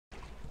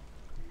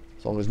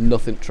As long as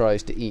nothing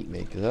tries to eat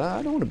me, because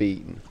I don't want to be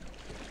eaten.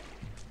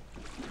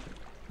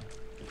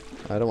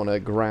 I don't want to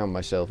ground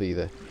myself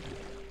either.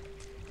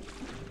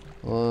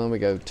 On we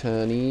go,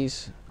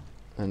 turnies.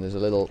 And there's a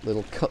little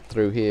cut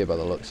through here by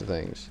the looks of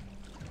things.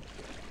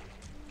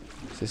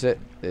 Is this it?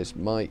 This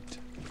might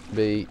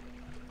be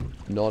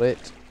not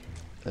it.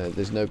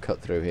 There's no cut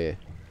through here.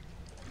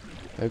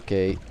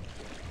 Okay.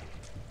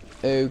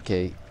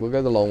 Okay, we'll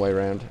go the long way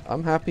round.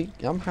 I'm happy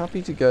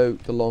to go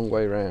the long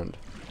way round.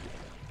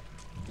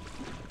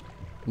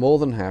 More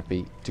than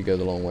happy to go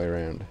the long way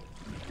round.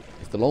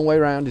 If the long way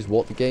round is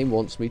what the game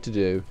wants me to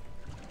do,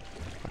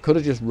 I could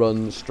have just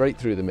run straight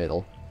through the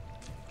middle,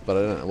 but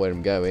I don't know where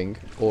I'm going,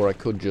 or I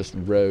could just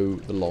row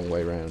the long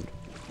way round.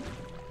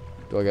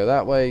 Do I go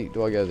that way?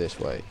 Do I go this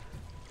way?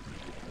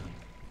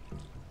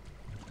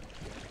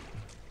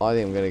 I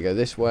think I'm going to go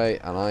this way,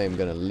 and I am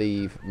going to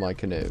leave my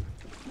canoe.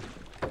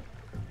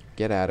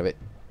 Get out of it.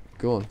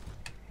 Go on.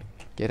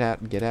 Get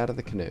out of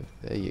the canoe.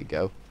 There you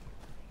go.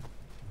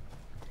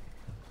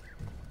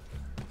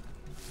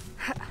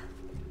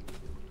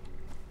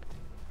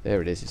 There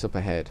it is. It's up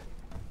ahead.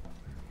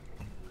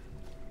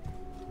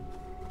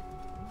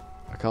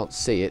 I can't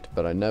see it,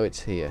 but I know it's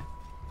here.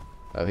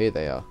 Oh, here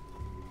they are.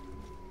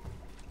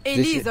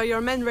 Elise, are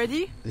your men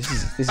ready?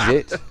 This is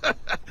it.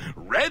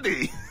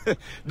 Ready?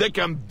 They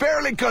can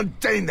barely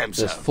contain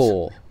themselves. There's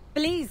 4.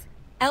 Please,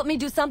 help me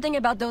do something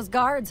about those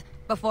guards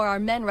before our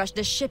men rush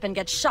the ship and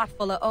get shot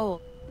full of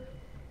oil.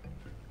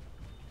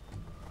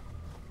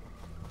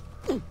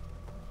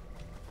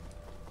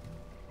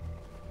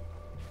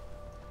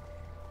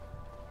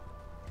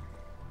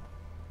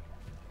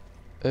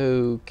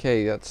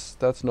 Okay,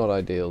 that's not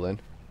ideal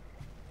then.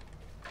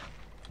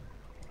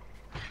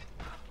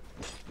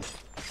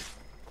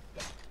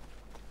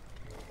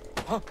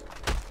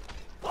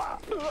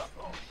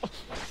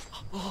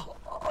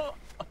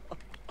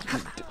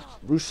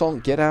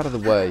 Rousson, get out of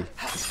the way.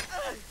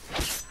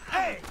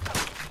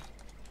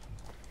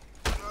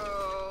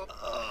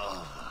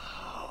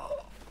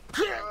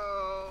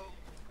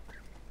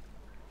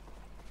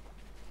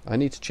 I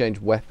need to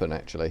change weapon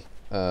actually.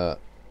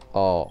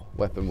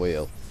 Weapon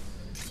wheel.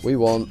 We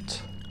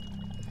want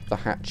the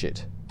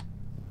hatchet.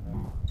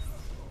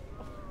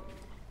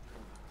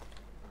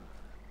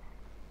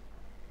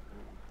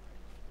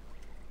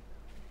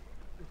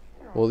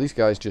 Well, these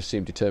guys just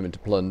seem determined to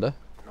plunder.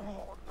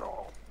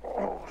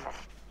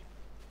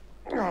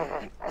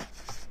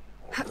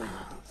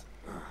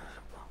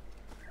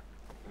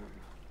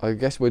 I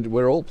guess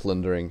we're all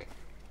plundering.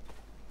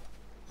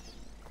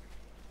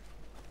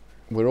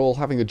 We're all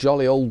having a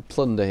jolly old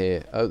plunder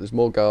here. Oh, there's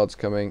more guards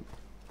coming.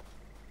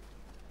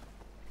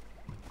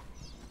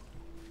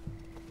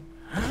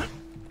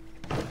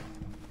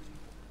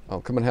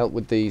 I'll come and help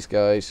with these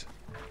guys.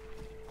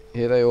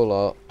 Here they all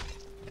are.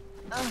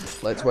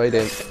 Let's wade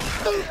in. Let's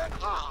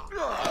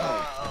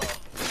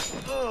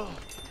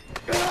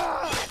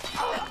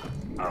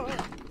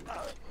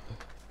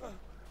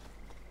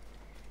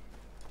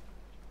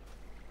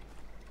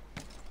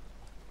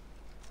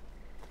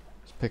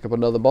pick up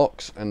another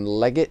box and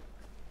leg it.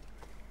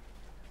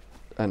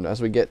 And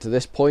as we get to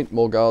this point,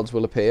 more guards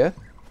will appear.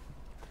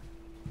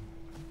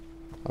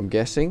 I'm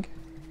guessing.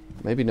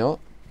 Maybe not.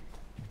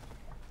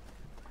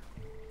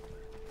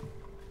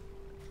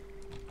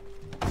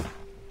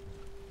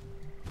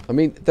 I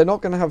mean, they're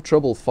not going to have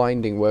trouble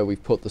finding where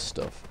we've put the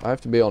stuff. I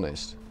have to be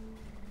honest.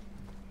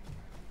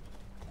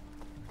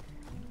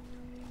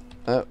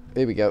 Oh,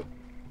 here we go.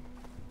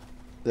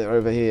 They're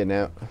over here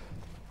now.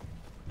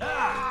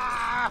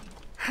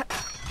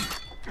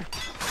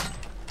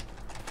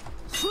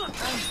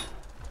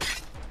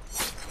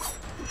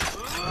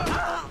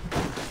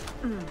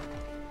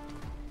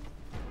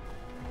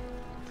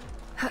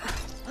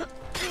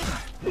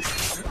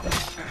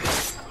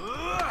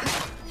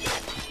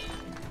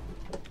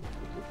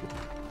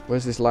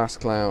 Where's this last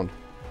clown?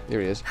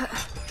 Here he is.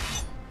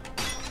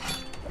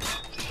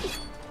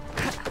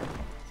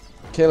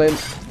 Kill him.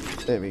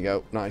 There we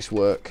go. Nice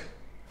work.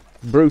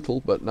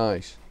 Brutal, but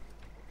nice.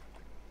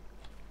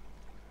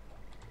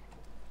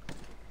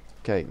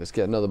 Okay, let's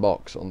get another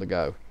box on the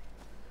go.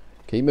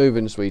 Keep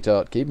moving,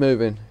 sweetheart. Keep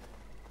moving.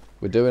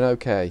 We're doing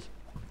okay.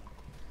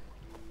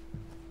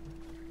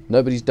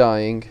 Nobody's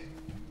dying.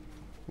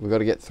 We've got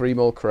to get 3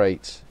 more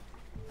crates.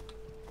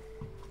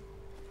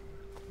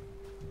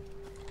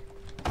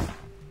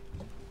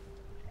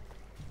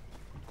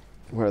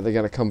 Where are they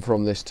going to come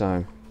from this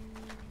time?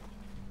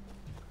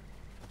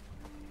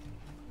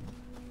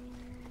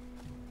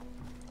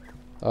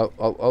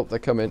 Oh, they're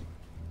coming.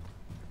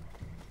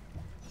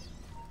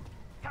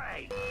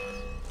 Hey.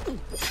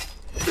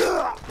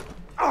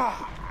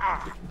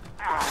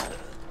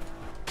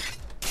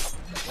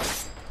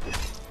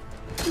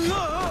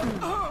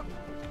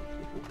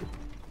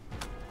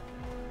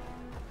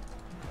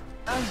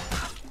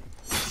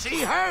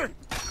 See her?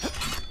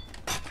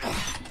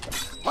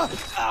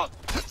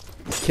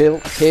 Kill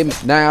him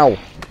now.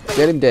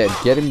 Get him dead.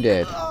 Get him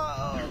dead.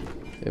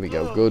 There we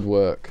go. Good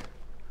work.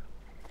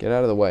 Get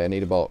out of the way. I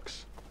need a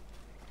box.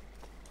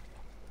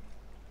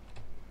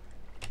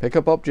 Pick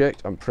up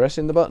object. I'm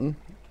pressing the button.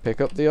 Pick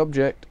up the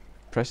object.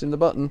 Pressing the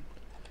button.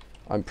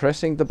 I'm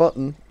pressing the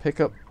button. Pick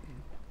up.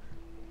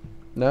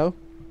 No?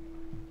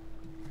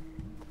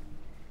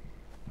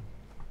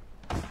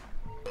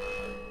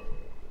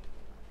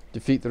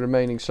 Defeat the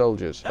remaining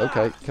soldiers.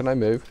 Okay, can I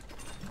move?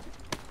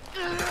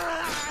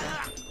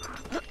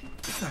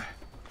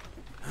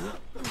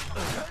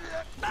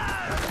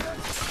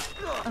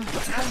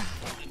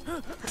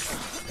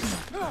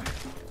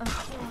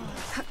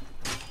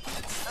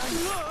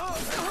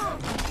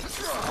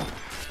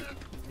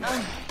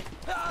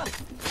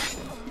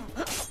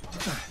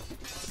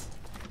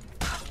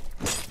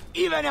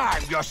 Even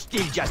I'm, you're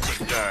still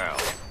just a girl.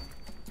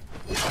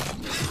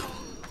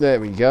 There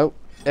we go.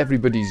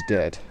 Everybody's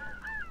dead.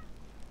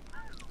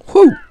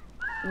 Whew!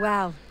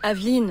 Wow,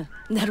 Aveline,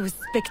 that was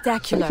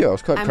spectacular. Thank you, I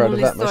was quite I'm proud of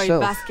only that sorry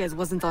myself. Vasquez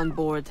wasn't on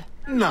board.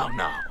 No,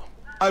 no.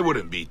 I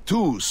wouldn't be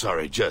too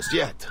sorry just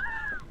yet.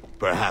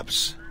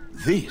 Perhaps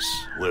this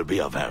will be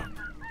of help.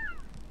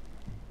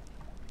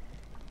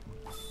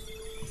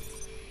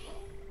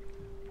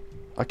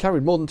 I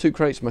carried more than 2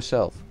 crates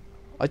myself.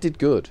 I did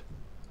good.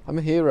 I'm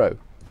a hero.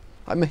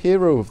 I'm a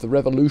hero of the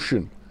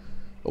revolution.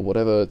 Or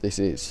whatever this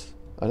is.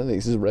 I don't think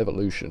this is a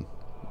revolution.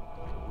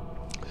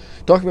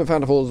 Document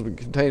found falls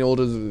contain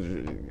orders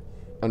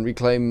and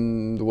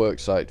reclaim the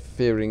worksite,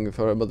 fearing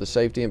for her mother's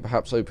safety and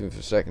perhaps hoping for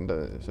a second.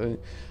 So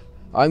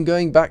I'm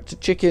going back to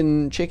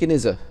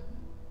Chickenizza.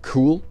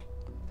 Cool.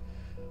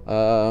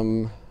 I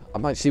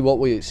might see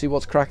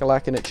what's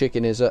crack-a-lacking at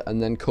Chickenizza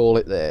and then call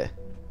it there.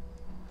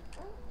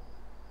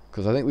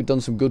 Because I think we've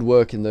done some good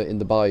work in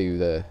the bayou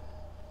there.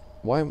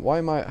 Why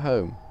am I at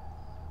home?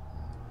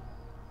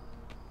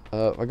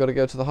 I got to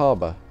go to the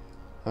harbour.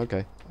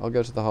 Okay, I'll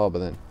go to the harbour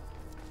then.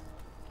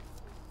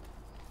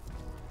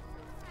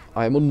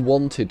 I am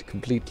unwanted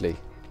completely.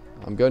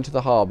 I'm going to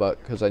the harbour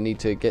because I need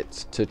to get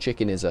to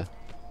Chickenizza.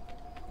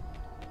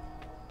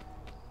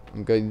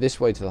 I'm going this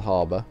way to the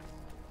harbour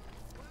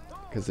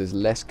because there's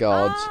less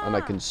guards and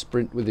I can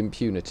sprint with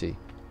impunity.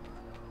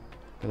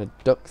 Gonna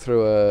duck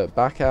through a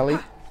back alley.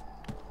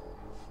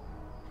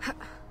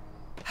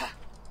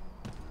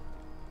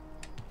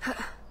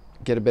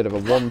 Get a bit of a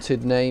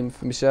wanted name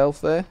for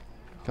myself there.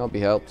 Can't be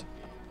helped.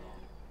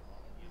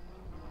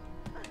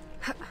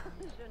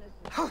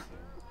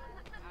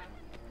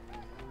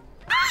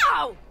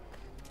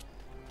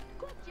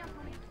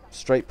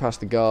 Straight past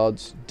the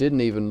guards.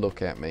 Didn't even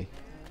look at me.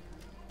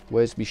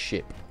 Where's me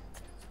ship?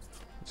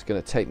 It's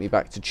going to take me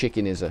back to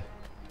Chickenizza.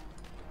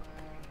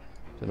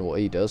 Don't know what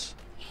he does.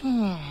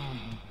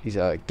 He's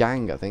a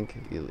gang, I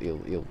think.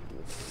 He'll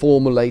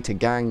formulate a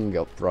gang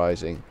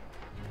uprising.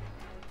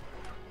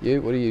 You,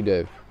 what do you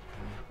do?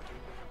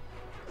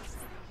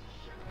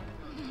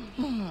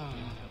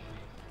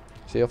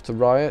 Is he off to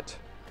riot?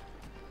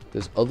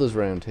 There's others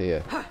round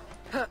here.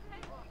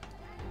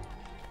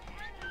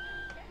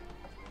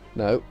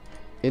 No.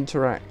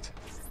 Interact.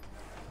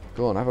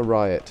 Go on, have a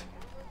riot.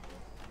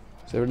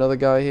 Is there another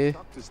guy here?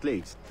 Talk to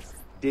slaves.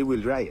 They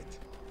will riot.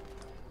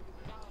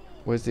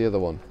 Where's the other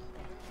one?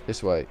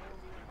 This way.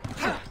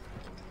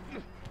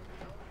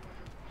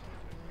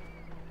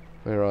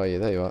 Where are you?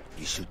 There you are.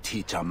 We should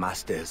teach our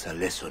masters a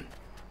lesson.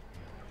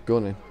 Go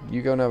on in.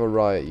 You go and have a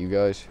riot, you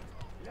guys.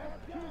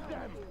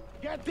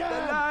 Get them!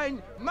 The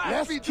line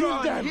must be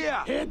drawn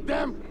here! Hit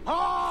them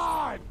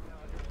hard!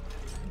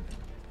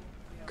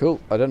 Cool.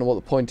 I don't know what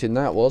the point in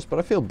that was, but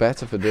I feel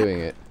better for doing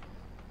it.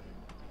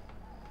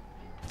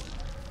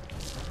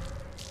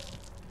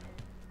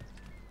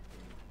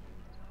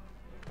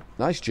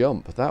 Nice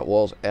jump. That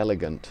was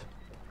elegant.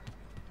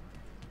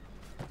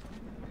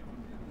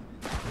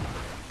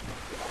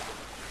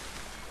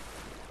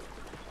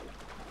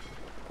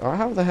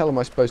 How the hell am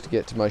I supposed to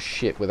get to my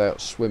ship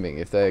without swimming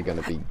if they're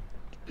going to be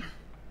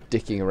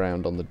dicking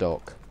around on the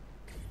dock?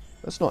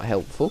 That's not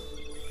helpful.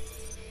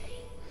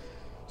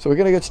 So we're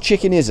going to go to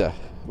Chickenizza.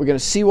 We're going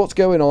to see what's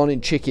going on in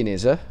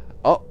Chickenizza.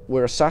 Oh,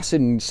 we're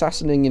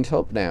assassinating it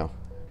up now.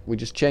 We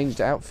just changed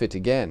outfit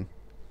again.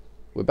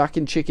 We're back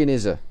in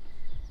Chickenizza.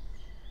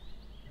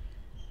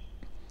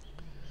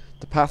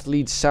 The path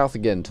leads south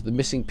again to the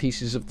missing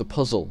pieces of the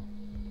puzzle.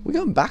 We're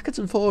going backwards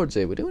and forwards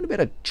here. We're doing a bit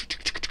of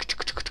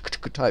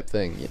type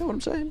thing. You know what I'm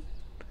saying?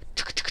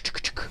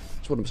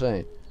 That's what I'm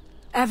saying.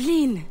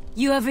 Aveline,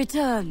 you have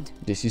returned.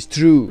 This is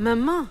true.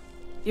 Maman,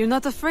 you're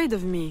not afraid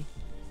of me.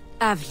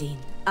 Aveline,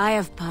 I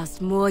have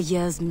passed more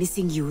years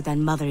missing you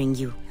than mothering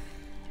you.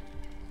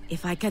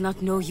 If I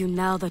cannot know you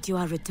now that you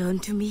are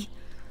returned to me,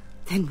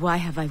 then why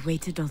have I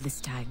waited all this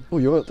time? Oh,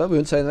 we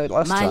weren't saying that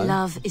last time. My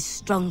love is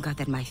stronger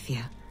than my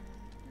fear.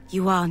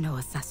 You are no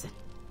assassin.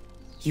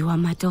 You are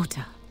my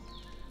daughter.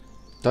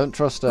 Don't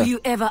trust her. Will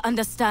you ever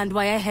understand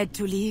why I had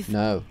to leave?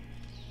 No.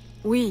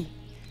 Oui.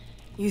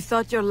 You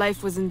thought your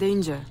life was in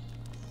danger.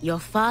 Your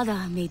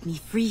father made me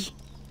free,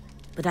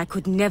 but I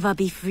could never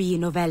be free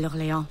in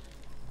Nouvelle-Orléans.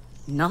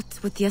 Not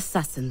with the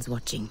assassins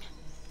watching.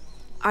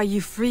 Are you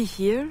free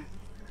here?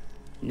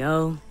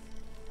 No.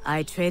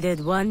 I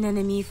traded one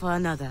enemy for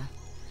another,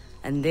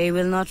 and they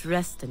will not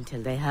rest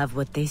until they have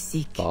what they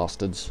seek.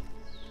 Bastards.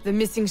 The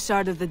missing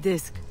shard of the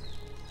disc.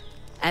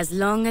 As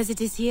long as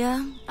it is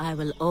here, I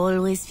will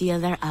always feel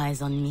their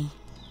eyes on me.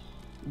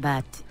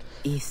 But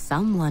if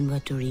someone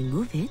were to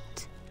remove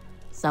it,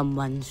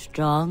 someone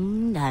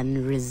strong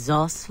and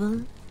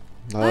resourceful,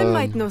 I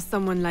might know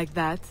someone like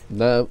that.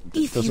 No,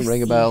 if doesn't you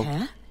ring a see bell.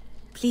 her,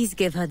 please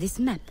give her this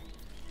map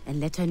and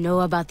let her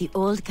know about the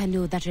old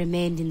canoe that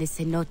remained in the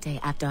cenote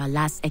after our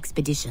last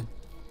expedition.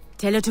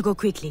 Tell her to go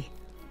quickly.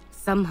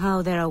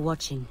 Somehow they are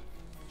watching.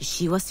 If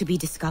she was to be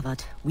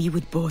discovered, we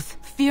would both...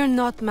 Fear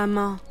not,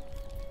 Mama.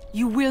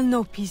 You will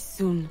know peace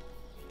soon.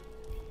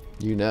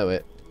 You know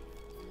it.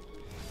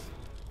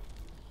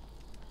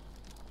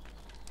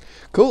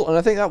 Cool, and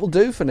I think that will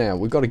do for now.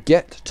 We've got to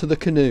get to the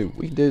canoe.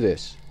 We can do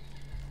this.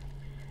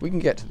 We can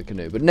get to the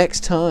canoe, but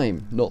next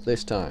time, not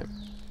this time.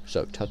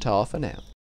 So, ta-ta for now.